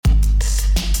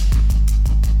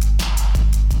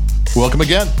Welcome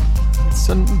again. It's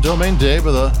Domain Dave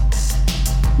with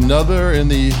another in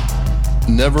the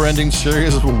never-ending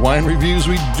series of wine reviews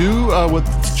we do with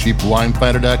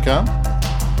CheapWineFinder.com.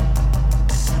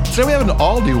 Today we have an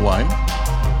Aldi wine.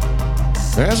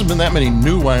 There hasn't been that many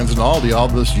new wines in Aldi all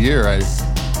this year.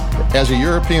 As a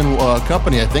European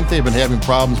company, I think they've been having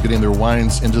problems getting their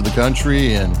wines into the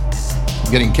country and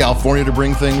getting California to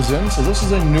bring things in. So this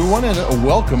is a new one and a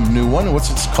welcome new one. And what's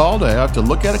it called? I have to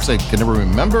look at it because I can never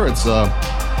remember. It's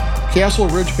Castle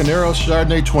Ridge Carneros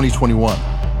Chardonnay 2021.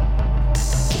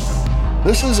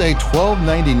 This is a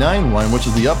 $12.99 wine, which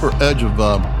is the upper edge of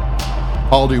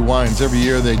Aldi wines. Every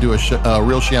year they do a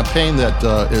real champagne that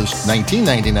is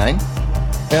 $19.99.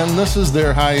 And this is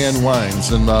their high-end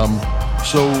wines. And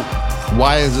so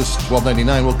why is this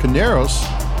 $12.99? Well, Carneros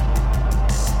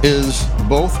is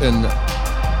both in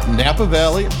Napa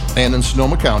Valley and in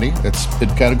Sonoma County. It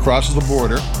kind of crosses the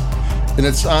border, and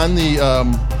it's on the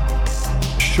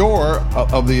shore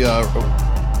of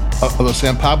the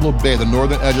San Pablo Bay, the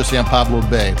northern edge of San Pablo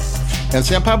Bay. And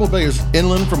San Pablo Bay is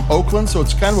inland from Oakland, so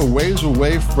it's kind of a ways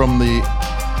away from the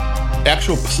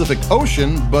actual Pacific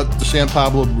Ocean, but the San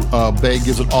Pablo Bay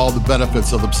gives it all the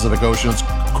benefits of the Pacific Ocean. It's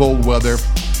cold weather,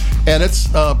 and it's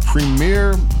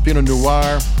premier Pinot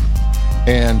Noir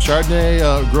and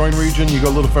Chardonnay growing region. You go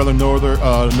a little further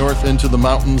north into the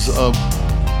mountains of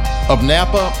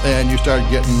Napa, and you start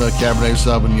getting the Cabernet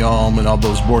Sauvignon and all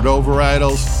those Bordeaux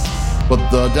varietals. But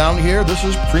down here, this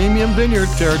is premium vineyard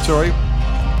territory.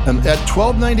 And at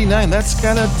 $12.99, that's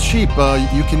kind of cheap.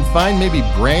 You can find maybe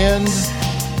brand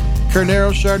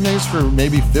Carneros Chardonnays for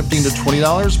maybe $15 to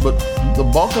 $20, but the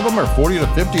bulk of them are $40 to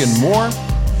 $50 and more.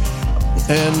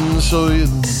 And so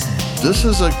this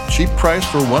is a cheap price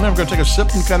for one. I'm going to take a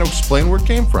sip and kind of explain where it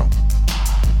came from.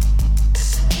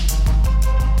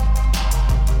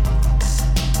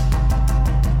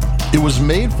 It was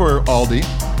made for Aldi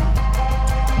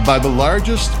by the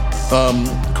largest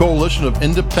coalition of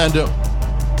independent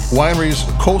wineries,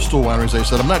 coastal wineries. They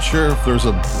said, I'm not sure if there's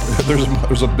a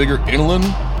bigger inland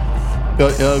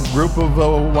group of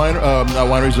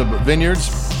wineries of vineyards,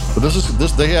 but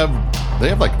this they have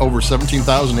like over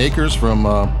 17,000 acres from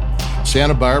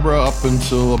Santa Barbara up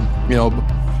until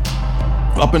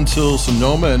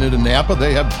Sonoma and into Napa.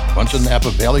 They have a bunch of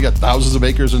Napa Valley, got thousands of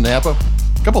acres in Napa, a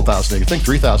couple thousand acres, I think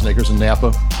 3,000 acres in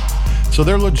Napa. So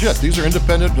they're legit. These are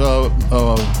independent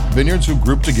vineyards who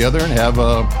group together and have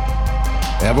a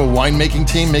winemaking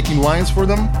team making wines for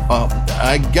them.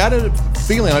 I got a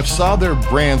feeling, I saw their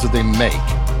brands that they make,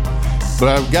 but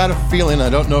I've got a feeling,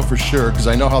 I don't know for sure because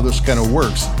I know how this kind of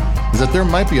works, is that there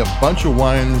might be a bunch of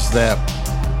wines that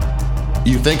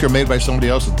you think are made by somebody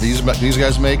else that these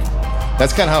guys make.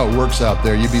 That's kind of how it works out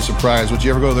there. You'd be surprised. Would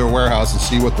you ever go to their warehouse and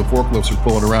see what the forklifts are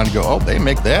pulling around and go, oh, they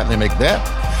make that and they make that?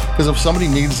 Because if somebody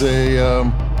needs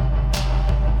somebody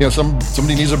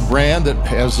needs a brand that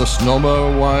has a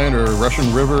Sonoma wine or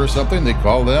Russian River or something, they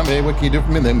call them, hey, what can you do for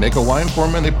me? And they make a wine for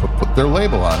them and they put their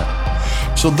label on it.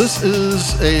 So this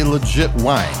is a legit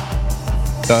wine.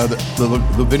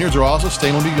 The vineyards are all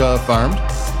sustainably farmed,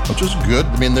 which is good.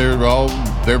 I mean, they're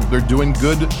doing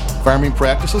good farming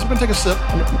practices. I'm gonna take a sip.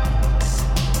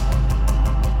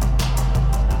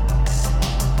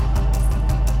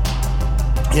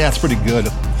 Yeah, it's pretty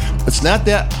good. It's not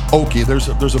that oaky. There's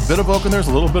a bit of oak in there. There's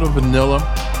a little bit of vanilla.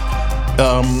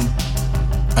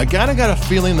 I got a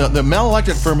feeling that the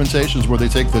malolactic fermentations where they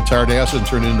take the tart acid and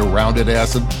turn it into rounded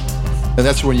acid, and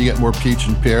that's when you get more peach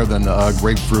and pear than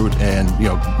grapefruit and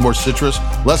more citrus.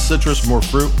 Less citrus, more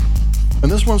fruit.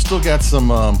 And this one's still got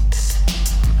some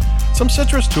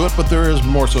citrus to it, but there is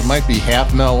more. So it might be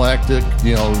half malolactic,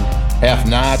 half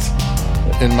not.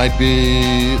 It might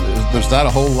be, there's not a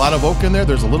whole lot of oak in there.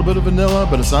 There's a little bit of vanilla,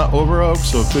 but it's not over oak.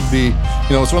 So it could be,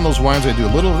 it's one of those wines they do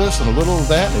a little of this and a little of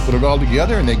that, and they put it all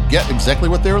together and they get exactly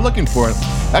what they were looking for. I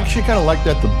actually kind of like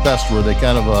that the best, where they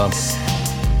kind of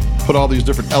put all these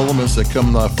different elements that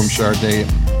come from Chardonnay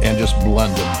and just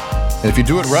blend them. And if you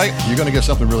do it right, you're going to get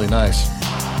something really nice.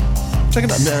 Check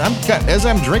it out. As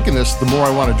I'm drinking this, the more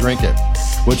I want to drink it,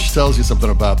 which tells you something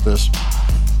about this.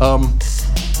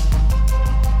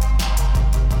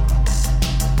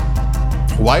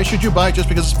 Why should you buy it just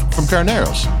because it's from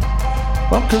Carneros?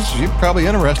 Well, because you're probably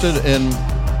interested in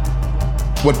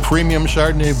what premium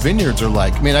Chardonnay vineyards are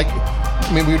like. I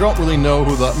mean, we don't really know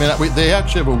who they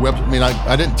actually have a web.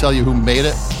 I didn't tell you who made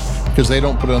it because they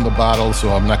don't put it on the bottle, so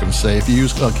I'm not going to say. If you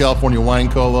use California Wine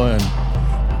Cola and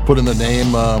put in the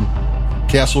name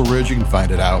Castle Ridge, you can find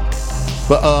it out.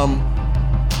 But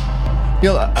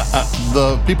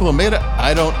the people who made it,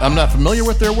 I'm not familiar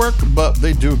with their work, but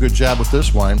they do a good job with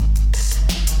this wine.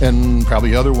 And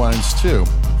probably other wines too.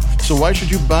 So why should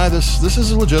you buy this? This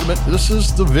is legitimate. This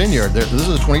is the vineyard. This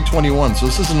is 2021. So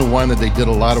this isn't a wine that they did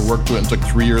a lot of work to it and took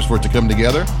 3 years for it to come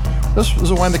together. This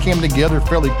was a wine that came together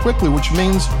fairly quickly, which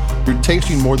means you're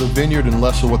tasting more the vineyard and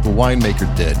less of what the winemaker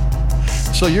did.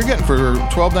 So you're getting, for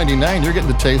 $12.99, you're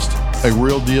getting to taste a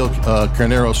real deal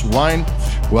Carneros wine.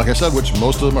 Like I said, which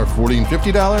most of them are $40 and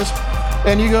 $50.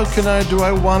 And you go, do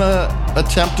I want to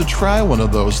attempt to try one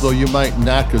of those? Though you might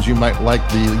not, because you might like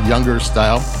the younger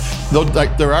style. Though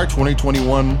there are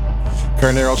 2021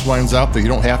 Carneros wines out there. You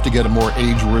don't have to get a more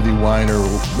age-worthy wine or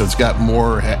that's got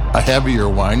a heavier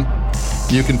wine.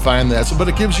 You can find that. So, but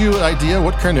it gives you an idea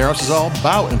what Carneros is all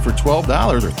about. And for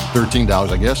 $12 or $13,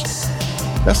 I guess,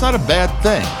 that's not a bad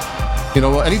thing. You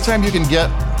know, anytime you can get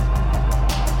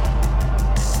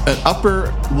an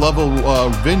upper level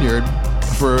vineyard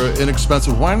for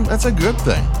inexpensive wine, that's a good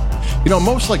thing. You know,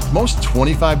 most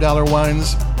 $25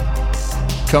 wines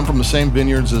come from the same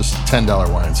vineyards as $10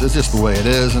 wines. It's just the way it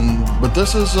is. But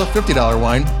this is a $50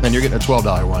 wine, and you're getting a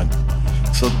 $12 wine.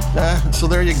 So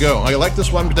there you go. I like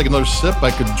this one. I'm gonna take another sip.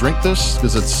 I could drink this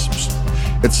because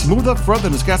it's smooth up front,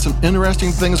 and it's got some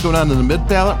interesting things going on in the mid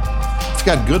palate. It's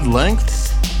got good length.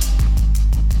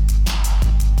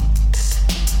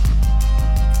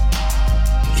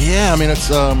 Yeah, I mean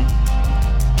it's a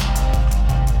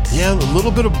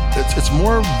little bit of it's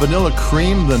more vanilla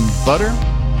cream than butter.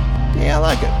 Yeah, I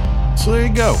like it. So there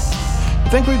you go. I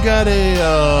think we've got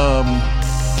a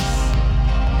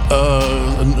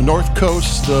North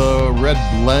Coast red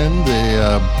blend,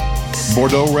 a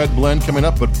Bordeaux red blend coming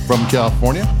up, but from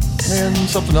California, and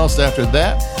something else after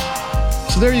that.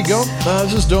 So there you go.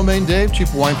 This is Domain Dave,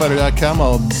 cheapwinefinder.com.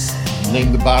 I'll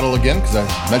name the bottle again because I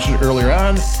mentioned it earlier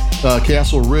on.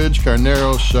 Castle Ridge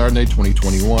Carneros Chardonnay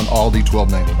 2021, Aldi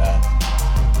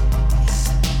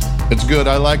 $12.99. It's good.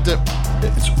 I liked it.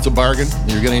 It's a bargain.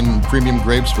 You're getting premium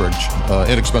grapes for an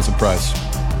inexpensive price.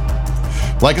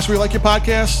 Like us where you like your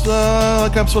podcast.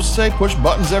 Like I'm supposed to say, push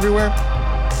buttons everywhere.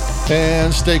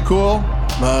 And stay cool.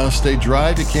 Stay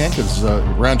dry if you can, because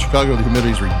around Chicago the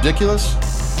humidity is ridiculous.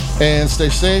 And stay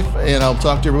safe. And I'll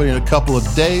talk to everybody in a couple of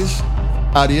days.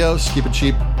 Adios. Keep it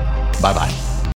cheap. Bye-bye.